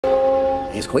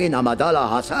is Queen Amidala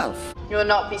herself. You will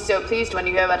not be so pleased when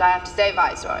you hear what I have to say,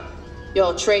 Viceroy.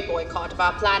 Your trade boycott of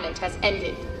our planet has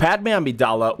ended. Padme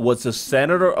Amidala was the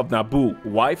senator of Naboo,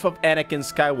 wife of Anakin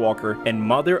Skywalker, and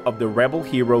mother of the rebel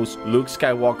heroes Luke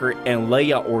Skywalker and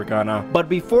Leia Organa. But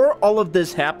before all of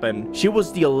this happened, she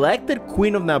was the elected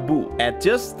queen of Naboo at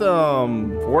just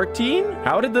 14?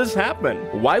 How did this happen?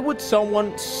 Why would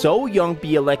someone so young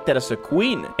be elected as a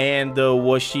queen? And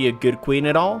was she a good queen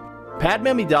at all? Padme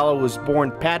Amidala was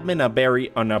born Padme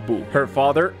Amidala on Naboo. Her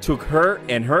father took her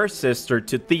and her sister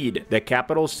to Theed, the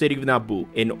capital city of Naboo,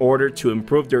 in order to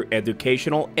improve their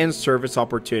educational and service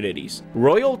opportunities.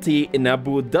 Royalty in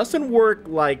Naboo doesn't work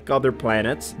like other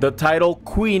planets. The title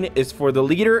Queen is for the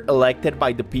leader elected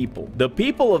by the people. The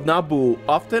people of Naboo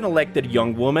often elected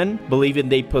young women, believing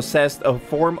they possessed a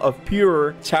form of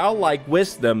pure, childlike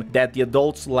wisdom that the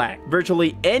adults lacked.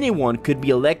 Virtually anyone could be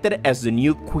elected as the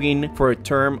new queen for a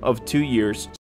term of 2 years.